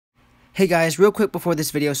Hey guys, real quick before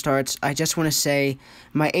this video starts, I just want to say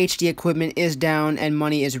my HD equipment is down and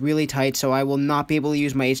money is really tight, so I will not be able to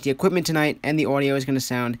use my HD equipment tonight, and the audio is going to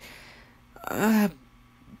sound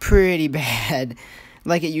pretty bad,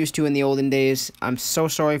 like it used to in the olden days. I'm so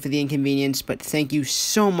sorry for the inconvenience, but thank you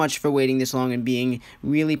so much for waiting this long and being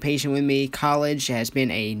really patient with me. College has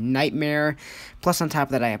been a nightmare, plus on top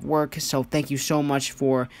of that I have work, so thank you so much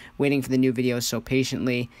for waiting for the new videos so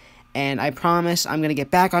patiently. And I promise I'm going to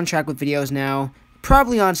get back on track with videos now,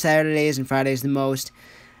 probably on Saturdays and Fridays the most,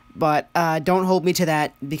 but don't hold me to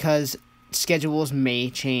that because schedules may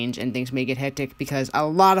change and things may get hectic because a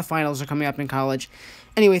lot of finals are coming up in college.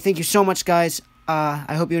 Anyway, thank you so much, guys.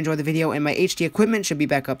 I hope you enjoyed the video, and my HD equipment should be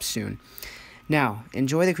back up soon. Now,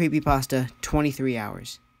 enjoy the CreepyPasta 23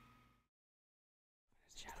 hours.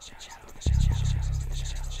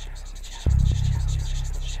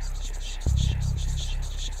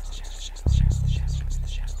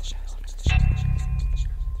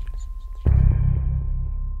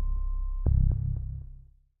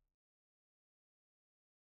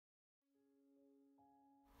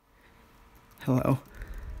 Hello,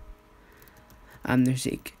 I'm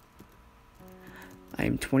Zeke. I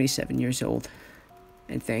am 27 years old,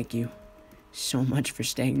 and thank you so much for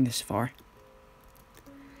staying this far.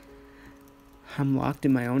 I'm locked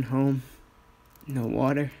in my own home, no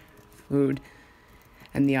water, food,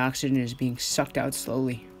 and the oxygen is being sucked out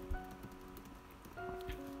slowly.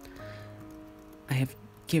 I have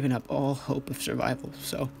given up all hope of survival,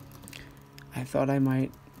 so I thought I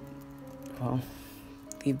might, well,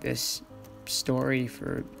 leave this story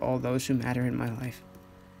for all those who matter in my life.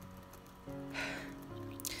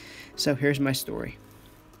 So here's my story,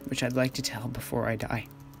 which I'd like to tell before I die.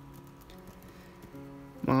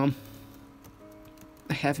 Mom,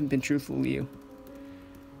 I haven't been truthful to you.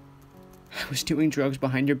 I was doing drugs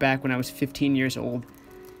behind your back when I was 15 years old,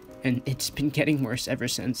 and it's been getting worse ever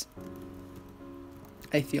since.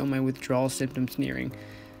 I feel my withdrawal symptoms nearing,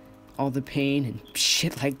 all the pain and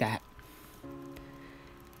shit like that.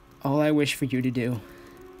 All I wish for you to do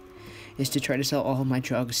is to try to sell all of my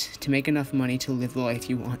drugs to make enough money to live the life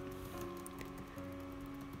you want.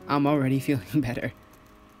 I'm already feeling better,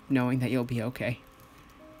 knowing that you'll be okay.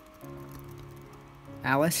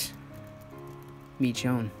 Alice, meet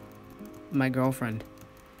Joan, my girlfriend.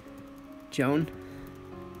 Joan,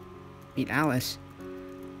 meet Alice,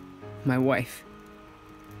 my wife.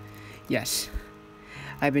 Yes,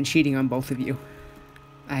 I've been cheating on both of you.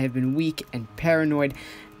 I have been weak and paranoid,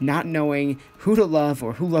 not knowing who to love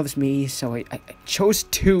or who loves me, so I chose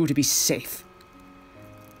two to be safe.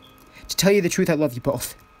 To tell you the truth, I love you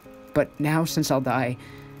both. But now, since I'll die,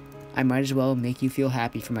 I might as well make you feel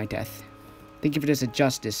happy for my death. Think of it as a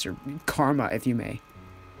justice, or karma, if you may.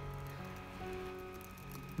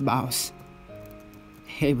 Boss.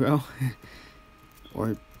 Hey, bro.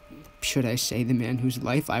 Or should I say the man whose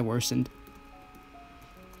life I worsened?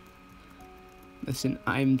 Listen,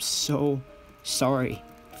 I'm so sorry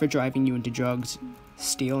for driving you into drugs,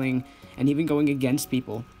 stealing, and even going against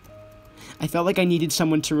people. I felt like I needed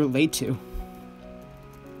someone to relate to.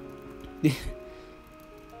 Wow,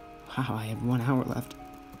 I have 1 hour left.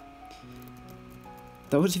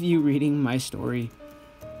 Those of you reading my story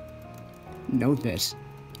know this.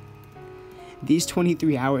 These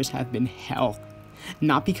 23 hours have been hell.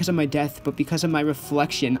 Not because of my death, but because of my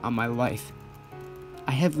reflection on my life.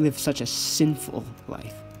 I have lived such a sinful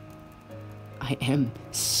life. I am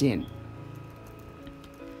sin.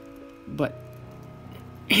 But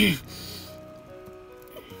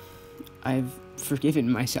I've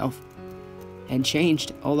forgiven myself and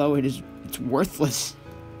changed, although it's worthless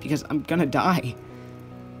because I'm gonna die.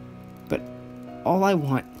 But all I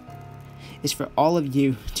want is for all of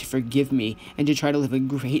you to forgive me and to try to live a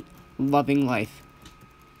great, loving life.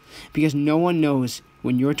 Because no one knows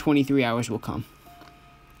when your 23 hours will come.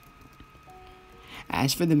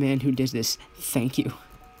 As for the man who did this, thank you.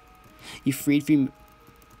 You freed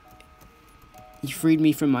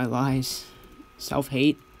me from my lies,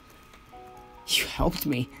 self-hate. You helped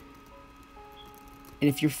me. And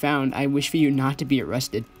if you're found, I wish for you not to be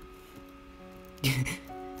arrested.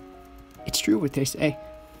 It's true what they say.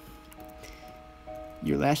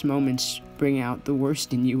 Your last moments bring out the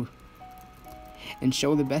worst in you and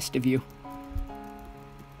show the best of you.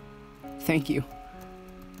 Thank you.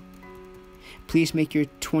 Please make your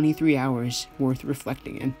 23 hours worth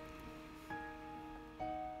reflecting in.